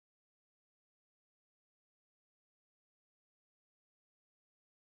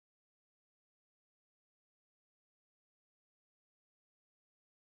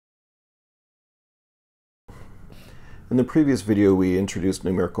In the previous video, we introduced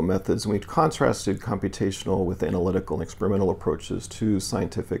numerical methods and we contrasted computational with analytical and experimental approaches to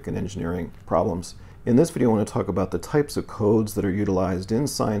scientific and engineering problems. In this video, I want to talk about the types of codes that are utilized in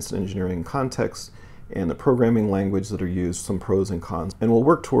science and engineering contexts and the programming language that are used, some pros and cons. And we'll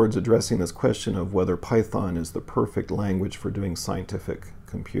work towards addressing this question of whether Python is the perfect language for doing scientific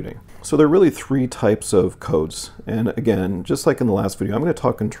computing. So there are really three types of codes. And again, just like in the last video, I'm going to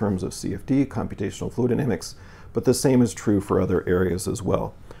talk in terms of CFD, computational fluid dynamics, but the same is true for other areas as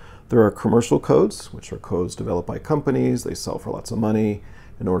well. There are commercial codes, which are codes developed by companies. They sell for lots of money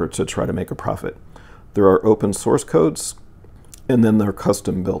in order to try to make a profit. There are open source codes, and then there are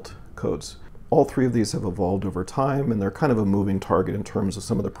custom-built codes. All three of these have evolved over time, and they're kind of a moving target in terms of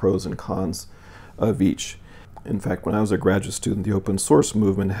some of the pros and cons of each. In fact, when I was a graduate student, the open source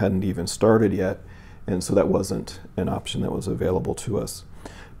movement hadn't even started yet, and so that wasn't an option that was available to us.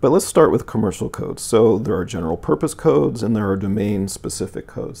 But let's start with commercial codes. So there are general purpose codes and there are domain specific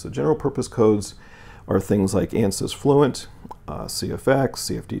codes. The general purpose codes are things like ANSYS Fluent, CFX,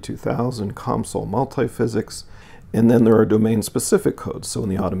 CFD 2000, COMSOL Multiphysics, and then there are domain specific codes. So in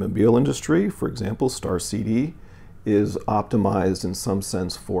the automobile industry, for example, Star CD is optimized in some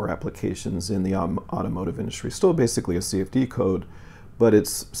sense for applications in the automotive industry. Still basically a CFD code, but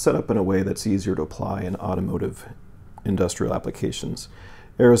it's set up in a way that's easier to apply in automotive industrial applications.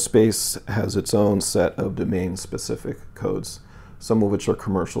 Aerospace has its own set of domain-specific codes, some of which are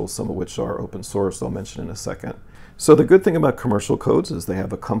commercial, some of which are open source, I'll mention in a second. So the good thing about commercial codes is they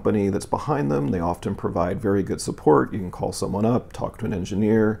have a company that's behind them. They often provide very good support. You can call someone up, talk to an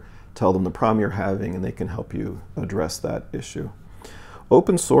engineer, tell them the problem you're having, and they can help you address that issue.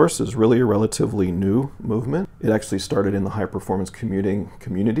 Open source is really a relatively new movement. It actually started in the high-performance computing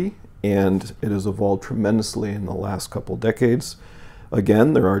community, and it has evolved tremendously in the last couple decades.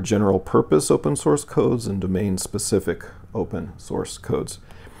 Again, there are general purpose open source codes and domain specific open source codes.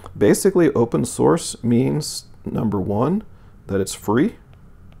 Basically, open source means, number one, that it's free,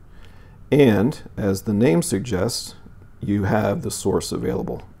 and as the name suggests, you have the source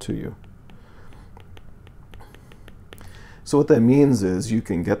available to you. So what that means is you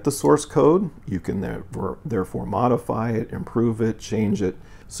can get the source code, you can therefore modify it, improve it, change it.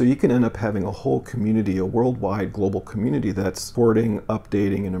 So you can end up having a whole community, a worldwide global community that's supporting,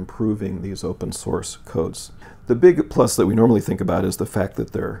 updating, and improving these open source codes. The big plus that we normally think about is the fact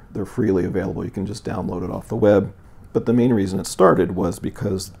that they're freely available. You can just download it off the web. But the main reason it started was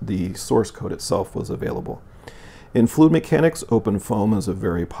because the source code itself was available. In fluid mechanics, OpenFOAM is a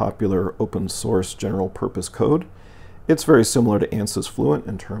very popular open source general purpose code. It's very similar to ANSYS Fluent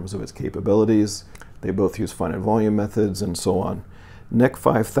in terms of its capabilities. They both use finite volume methods and so on. NEC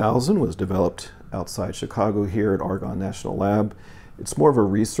 5000 was developed outside Chicago here at Argonne National Lab. It's more of a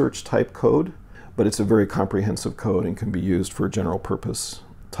research type code, but it's a very comprehensive code and can be used for general purpose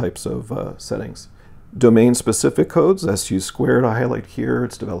types of settings. Domain specific codes, SU squared I highlight here.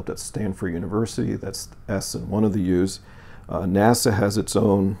 It's developed at Stanford University. That's S and one of the U's. NASA has its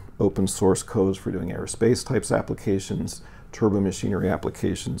own open source codes for doing aerospace types applications, turbo machinery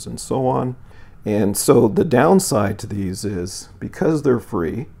applications, and so on. And so the downside to these is because they're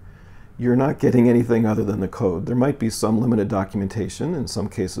free, you're not getting anything other than the code. There might be some limited documentation. In some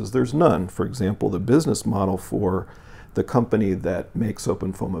cases, there's none. For example, the business model for the company that makes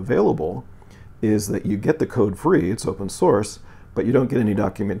OpenFOAM available is that you get the code free, it's open source, but you don't get any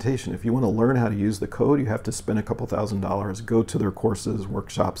documentation. If you want to learn how to use the code, you have to spend a couple $1,000s, go to their courses,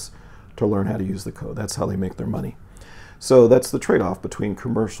 workshops to learn how to use the code. That's how they make their money. So that's the trade-off between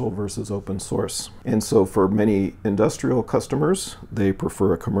commercial versus open source. And so for many industrial customers, they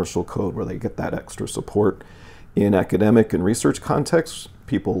prefer a commercial code where they get that extra support. In academic and research contexts,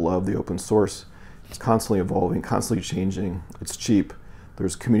 people love the open source. It's constantly evolving, constantly changing. It's cheap.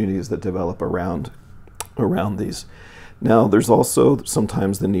 There's communities that develop around these. Now, there's also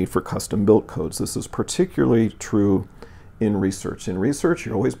sometimes the need for custom-built codes. This is particularly true in research. In research,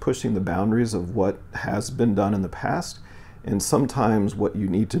 you're always pushing the boundaries of what has been done in the past. And sometimes what you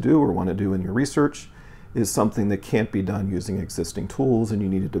need to do or want to do in your research is something that can't be done using existing tools, and you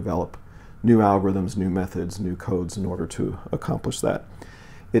need to develop new algorithms, new methods, new codes in order to accomplish that.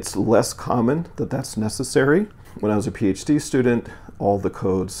 It's less common that that's necessary. When I was a PhD student, all the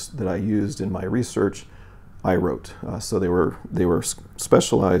codes that I used in my research I wrote. So they were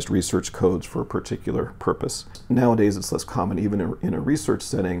specialized research codes for a particular purpose. Nowadays it's less common, even in a research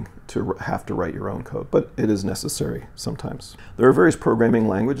setting, to have to write your own code, but it is necessary sometimes. There are various programming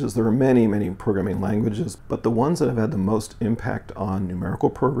languages. There are many, many programming languages, but the ones that have had the most impact on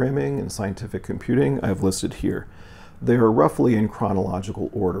numerical programming and scientific computing I've listed here. They are roughly in chronological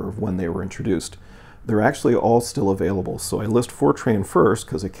order of when they were introduced. They're actually all still available. So I list Fortran first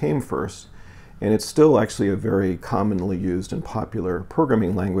because it came first, and it's still actually a very commonly used and popular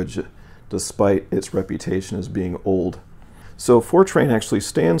programming language despite its reputation as being old. So Fortran actually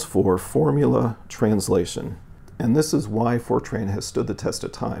stands for Formula Translation, and this is why Fortran has stood the test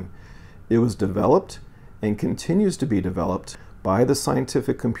of time. It was developed and continues to be developed by the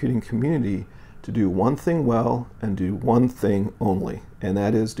scientific computing community to do one thing well and do one thing only, and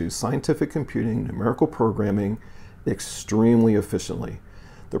that is do scientific computing, numerical programming extremely efficiently.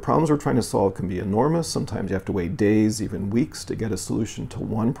 The problems we're trying to solve can be enormous. Sometimes you have to wait days, even weeks, to get a solution to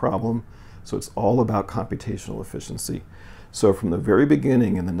one problem. So it's all about computational efficiency. So from the very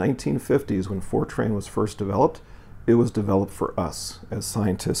beginning in the 1950s, when Fortran was first developed, it was developed for us as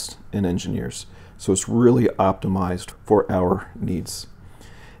scientists and engineers. So it's really optimized for our needs.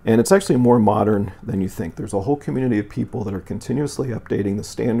 And it's actually more modern than you think. There's a whole community of people that are continuously updating the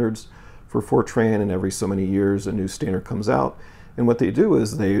standards for Fortran, and every so many years a new standard comes out. And what they do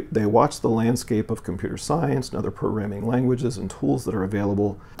is they watch the landscape of computer science and other programming languages and tools that are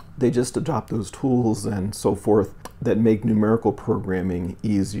available. They just adopt those tools and so forth that make numerical programming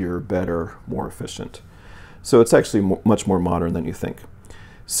easier, better, more efficient. So it's actually much more modern than you think.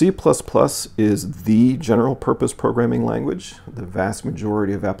 C++ is the general purpose programming language. The vast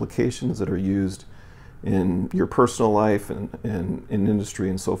majority of applications that are used in your personal life and in industry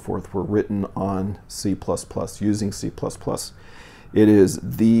and so forth were written on C++, using C++. It is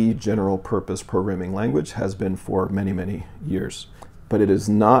the general purpose programming language, has been for many, many years. But it is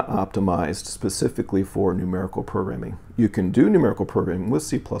not optimized specifically for numerical programming. You can do numerical programming with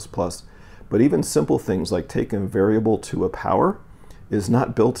C++, but even simple things like taking a variable to a power is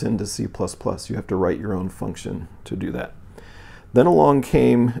not built into C++. You have to write your own function to do that. Then along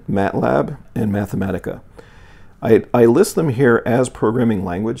came MATLAB and Mathematica. I list them here as programming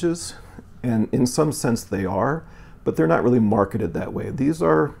languages, and in some sense they are, but they're not really marketed that way. These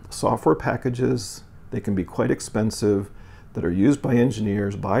are software packages. They can be quite expensive, that are used by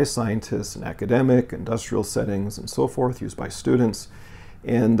engineers, by scientists in academic, industrial settings, and so forth, used by students.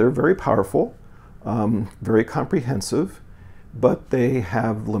 And they're very powerful, very comprehensive, but they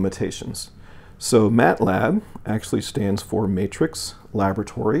have limitations. So MATLAB actually stands for Matrix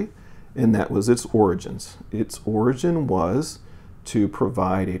Laboratory, and that was its origins. Its origin was to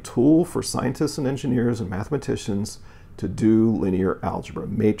provide a tool for scientists and engineers and mathematicians to do linear algebra,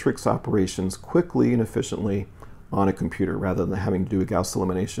 matrix operations quickly and efficiently on a computer, rather than having to do a Gauss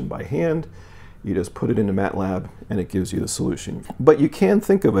elimination by hand. You just put it into MATLAB and it gives you the solution. But you can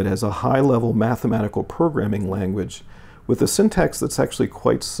think of it as a high-level mathematical programming language with a syntax that's actually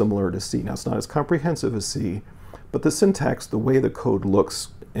quite similar to C. Now, it's not as comprehensive as C, but the syntax, the way the code looks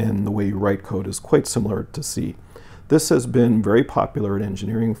and the way you write code is quite similar to C. This has been very popular in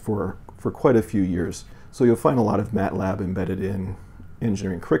engineering for quite a few years. So you'll find a lot of MATLAB embedded in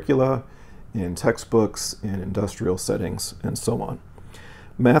engineering curricula, in textbooks, in industrial settings, and so on.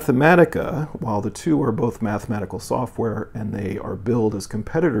 Mathematica, while the two are both mathematical software and they are billed as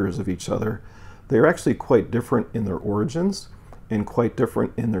competitors of each other, they're actually quite different in their origins and quite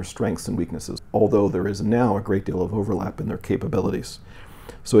different in their strengths and weaknesses, although there is now a great deal of overlap in their capabilities.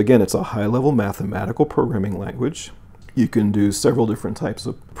 So again, it's a high-level mathematical programming language. You can do several different types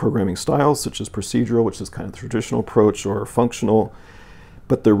of programming styles, such as procedural, which is kind of the traditional approach, or functional.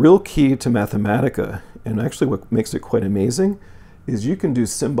 But the real key to Mathematica, and actually what makes it quite amazing, is you can do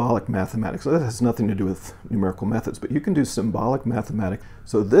symbolic mathematics. So that has nothing to do with numerical methods, but you can do symbolic mathematics.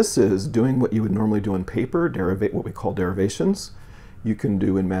 So this is doing what you would normally do on paper, what we call derivations, you can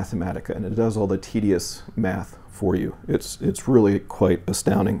do in Mathematica, and it does all the tedious math for you. It's really quite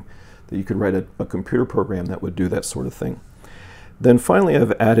astounding that you could write a computer program that would do that sort of thing. Then finally,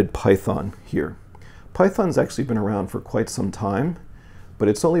 I've added Python here. Python's actually been around for quite some time, but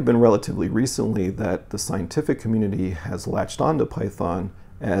it's only been relatively recently that the scientific community has latched onto Python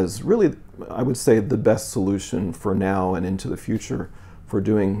as really, I would say, the best solution for now and into the future for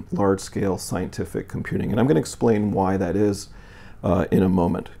doing large-scale scientific computing. And I'm going to explain why that is in a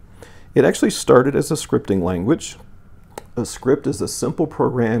moment. It actually started as a scripting language. A script is a simple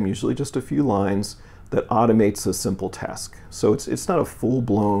program, usually just a few lines, that automates a simple task. So it's not a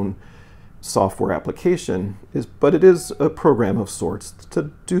full-blown software application, but it is a program of sorts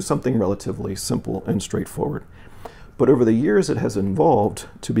to do something relatively simple and straightforward. But over the years, it has evolved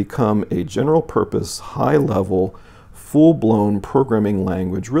to become a general-purpose, high-level, full-blown programming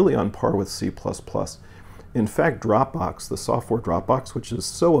language, really on par with C++. In fact, Dropbox, the software Dropbox, which is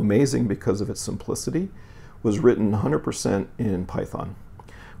so amazing because of its simplicity, was written 100% in Python,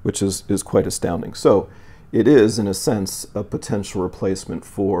 which is quite astounding. So it is, in a sense, a potential replacement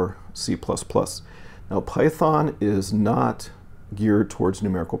for C++. Now, Python is not geared towards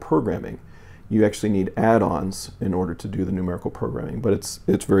numerical programming. You actually need add-ons in order to do the numerical programming, but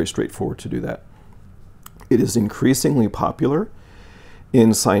it's very straightforward to do that. It is increasingly popular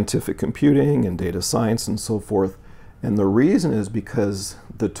in scientific computing and data science and so forth. And the reason is because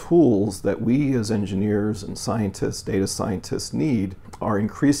the tools that we as engineers and scientists, data scientists need are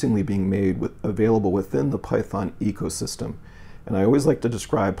increasingly being made available within the Python ecosystem. And I always like to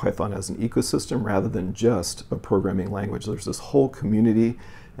describe Python as an ecosystem rather than just a programming language. There's this whole community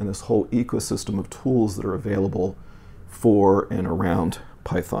and this whole ecosystem of tools that are available for and around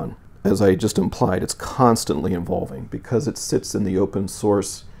Python. As I just implied, it's constantly evolving because it sits in the open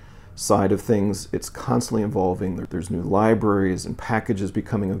source side of things. It's constantly evolving. There's new libraries and packages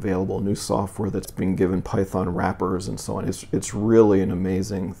becoming available, new software that's being given Python wrappers and so on. It's really an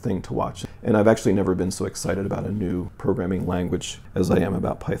amazing thing to watch. And I've actually never been so excited about a new programming language as I am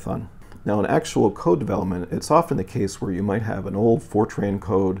about Python. Now, in actual code development, it's often the case where you might have an old Fortran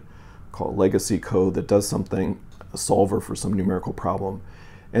code called legacy code that does something, a solver for some numerical problem.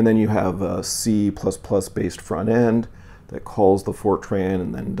 And then you have a C++ based front end that calls the Fortran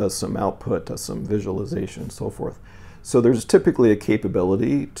and then does some output, does some visualization, and so forth. So there's typically a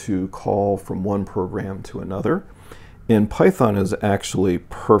capability to call from one program to another. And Python is actually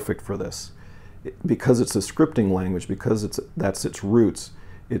perfect for this. Because it's a scripting language, because that's its roots,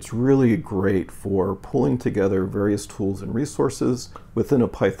 it's really great for pulling together various tools and resources within a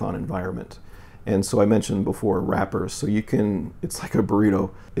Python environment. And so I mentioned before wrappers, so it's like a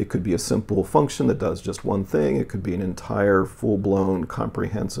burrito. It could be a simple function that does just one thing. It could be an entire full-blown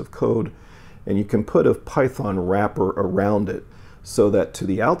comprehensive code. And you can put a Python wrapper around it so that to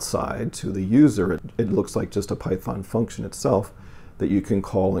the outside, to the user, it looks like just a Python function itself that you can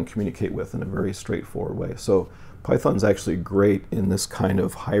call and communicate with in a very straightforward way. So Python's actually great in this kind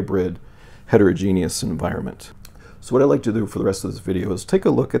of hybrid, heterogeneous environment. So what I'd like to do for the rest of this video is take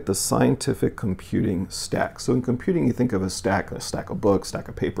a look at the scientific computing stack. So in computing, you think of a stack of books, stack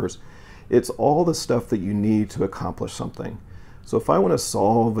of papers. It's all the stuff that you need to accomplish something. So if I want to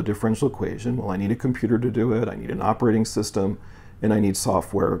solve a differential equation, well, I need a computer to do it, I need an operating system, and I need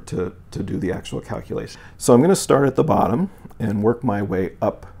software to do the actual calculation. So I'm going to start at the bottom and work my way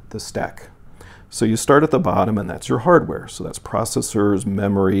up the stack. So you start at the bottom, and that's your hardware. So that's processors,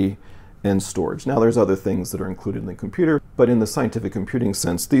 memory, and storage. Now there's other things that are included in the computer, but in the scientific computing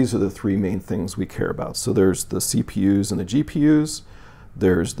sense, these are the three main things we care about. So there's the CPUs and the GPUs,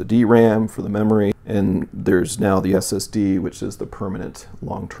 there's the DRAM for the memory, and there's now the SSD, which is the permanent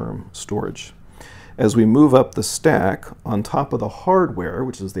long-term storage. As we move up the stack, on top of the hardware,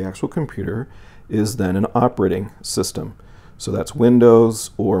 which is the actual computer, is then an operating system. So that's Windows,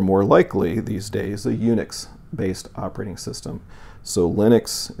 or more likely these days, a Unix-based operating system. So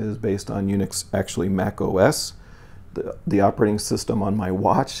Linux is based on Unix, actually Mac OS. The operating system on my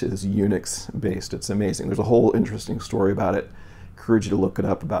watch is Unix-based. It's amazing. There's a whole interesting story about it. I encourage you to look it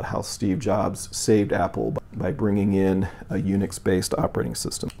up about how Steve Jobs saved Apple by bringing in a Unix-based operating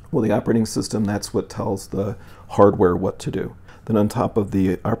system. Well, the operating system, that's what tells the hardware what to do. Then on top of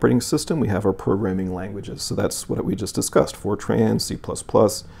the operating system, we have our programming languages. So that's what we just discussed, Fortran, C++,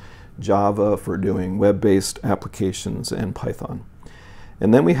 Java for doing web-based applications, and Python.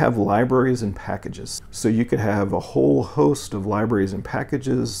 And then we have libraries and packages. So you could have a whole host of libraries and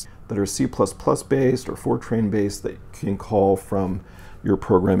packages that are C++ based or Fortran based that you can call from your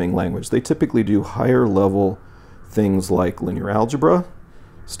programming language. They typically do higher level things like linear algebra,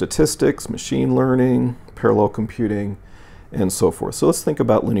 statistics, machine learning, parallel computing, and so forth. So let's think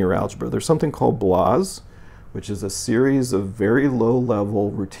about linear algebra. There's something called BLAS, which is a series of very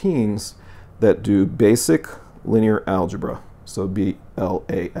low-level routines that do basic linear algebra. So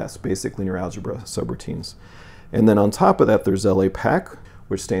BLAS, basic linear algebra subroutines. And then on top of that, there's LAPACK,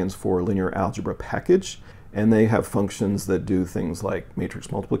 which stands for linear algebra package. And they have functions that do things like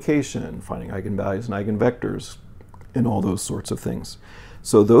matrix multiplication, finding eigenvalues and eigenvectors, and all those sorts of things.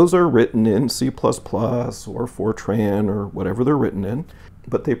 So those are written in C++ or Fortran or whatever they're written in,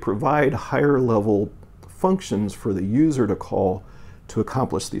 but they provide higher level functions for the user to call to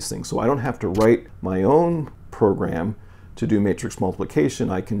accomplish these things. So I don't have to write my own program to do matrix multiplication.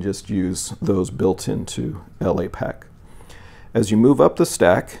 I can just use those built into LAPACK. As you move up the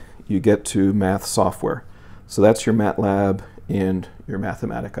stack, you get to math software. So that's your MATLAB and your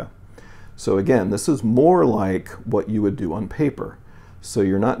Mathematica. So again, this is more like what you would do on paper. So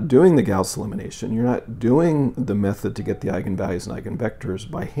you're not doing the Gauss elimination. You're not doing the method to get the eigenvalues and eigenvectors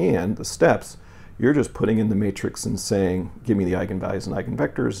by hand, the steps. You're just putting in the matrix and saying, give me the eigenvalues and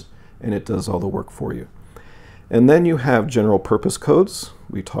eigenvectors, and it does all the work for you. And then you have general purpose codes.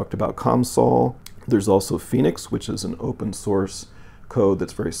 We talked about COMSOL. There's also Phoenix, which is an open source code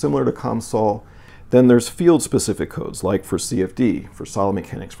that's very similar to Cassel. Then there's field-specific codes, like for CFD, for solid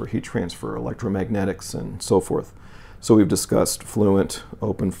mechanics, for heat transfer, electromagnetics, and so forth. So we've discussed Fluent,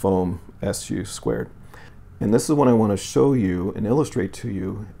 OpenFOAM, SU squared. And this is what I want to show you and illustrate to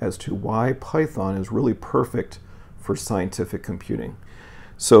you as to why Python is really perfect for scientific computing.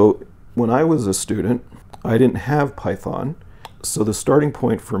 So when I was a student, I didn't have Python. So the starting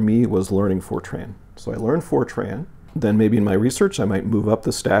point for me was learning Fortran. So I learned Fortran. Then maybe in my research, I might move up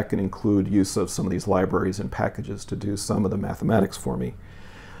the stack and include use of some of these libraries and packages to do some of the mathematics for me.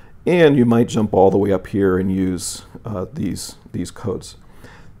 And you might jump all the way up here and use these codes.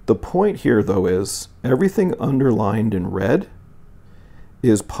 The point here, though, is everything underlined in red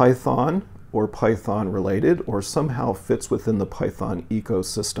is Python or Python related or somehow fits within the Python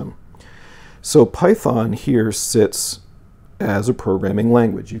ecosystem. So Python here sits as a programming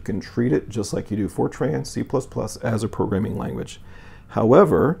language. You can treat it just like you do Fortran, C++ as a programming language.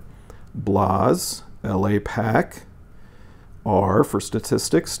 However, BLAS, LAPACK, R for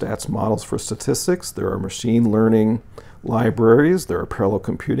statistics, stats models for statistics. There are machine learning libraries, there are parallel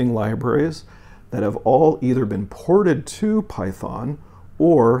computing libraries that have all either been ported to Python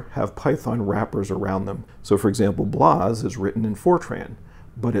or have Python wrappers around them. So for example, BLAS is written in Fortran,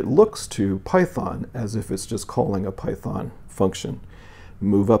 but it looks to Python as if it's just calling a Python function.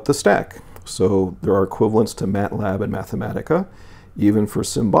 Move up the stack. So there are equivalents to MATLAB and Mathematica, even for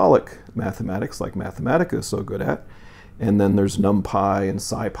symbolic mathematics like Mathematica is so good at. And then there's NumPy and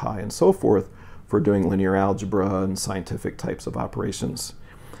SciPy and so forth for doing linear algebra and scientific types of operations.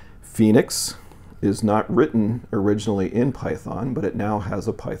 Phoenix is not written originally in Python, but it now has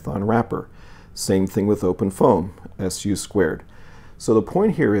a Python wrapper. Same thing with OpenFOAM, SU squared. So the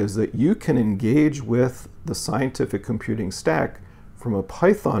point here is that you can engage with the scientific computing stack from a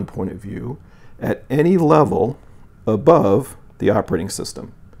Python point of view at any level above the operating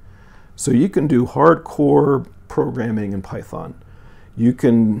system. So you can do hardcore programming in Python. You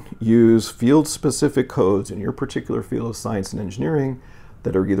can use field-specific codes in your particular field of science and engineering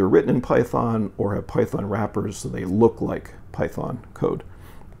that are either written in Python or have Python wrappers so they look like Python code,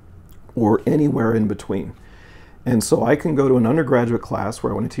 or anywhere in between. And so I can go to an undergraduate class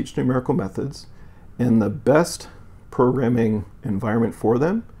where I want to teach numerical methods, and the best programming environment for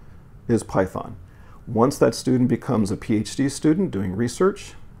them is Python. Once that student becomes a PhD student doing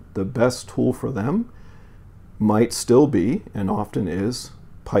research, the best tool for them might still be, and often is,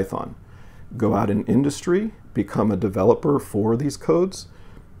 Python. Go out in industry, become a developer for these codes.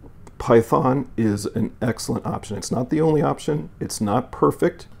 Python is an excellent option. It's not the only option. It's not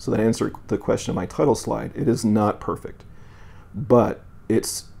perfect. So that answered the question in my title slide. It is not perfect, but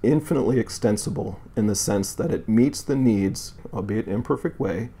it's infinitely extensible in the sense that it meets the needs, albeit imperfect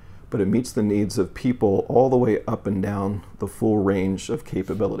way, but it meets the needs of people all the way up and down the full range of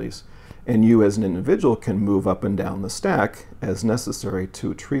capabilities. And you as an individual can move up and down the stack as necessary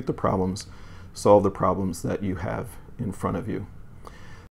to treat the problems, solve the problems that you have in front of you.